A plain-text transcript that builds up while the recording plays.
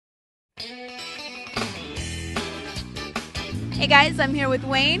Hey guys, I'm here with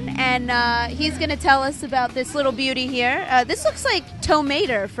Wayne, and he's going to tell us about this little beauty here. This looks like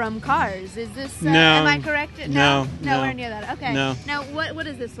Tomater from Cars. Is this, No. am I correct? No. Nowhere near that. Okay. No. Now, what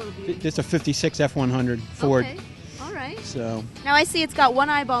is this little beauty? It's a 56 F100 Ford. Okay. All right. So Now I see it's got one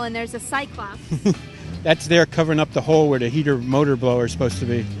eyeball and there's a cyclops. that's there covering up the hole where the heater motor blower is supposed to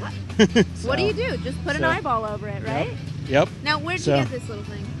be. What do you do? Just put an eyeball over it, right? Yep. Now, where'd you get this little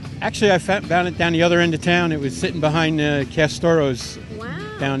thing? Actually, I found it down the other end of town. It was sitting behind Castoro's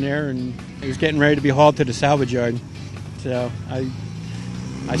Wow. down there, and it was getting ready to be hauled to the salvage yard. So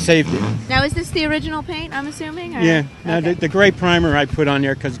I saved it. Now, is this the original paint, I'm assuming? Or? Yeah. Now, Okay. the gray primer I put on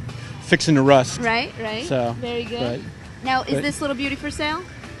there because fixing the rust. Right. So, Very good. Now, is this little beauty for sale?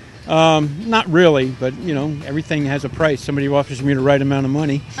 Not really, but, everything has a price. Somebody offers me the right amount of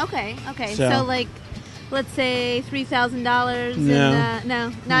money. Okay. So- So let's say $3,000.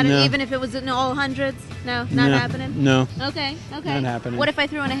 No. Not No. even if it was in all hundreds. No, not No. happening. No. Okay. Not happening. What if I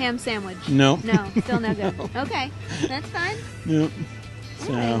threw in a ham sandwich? No. No, still no good. Okay, that's fine. Yep.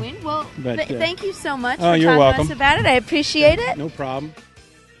 All right, Wayne. Well, but, thank you so much oh, for you're talking welcome. to us about it. I appreciate it. No problem.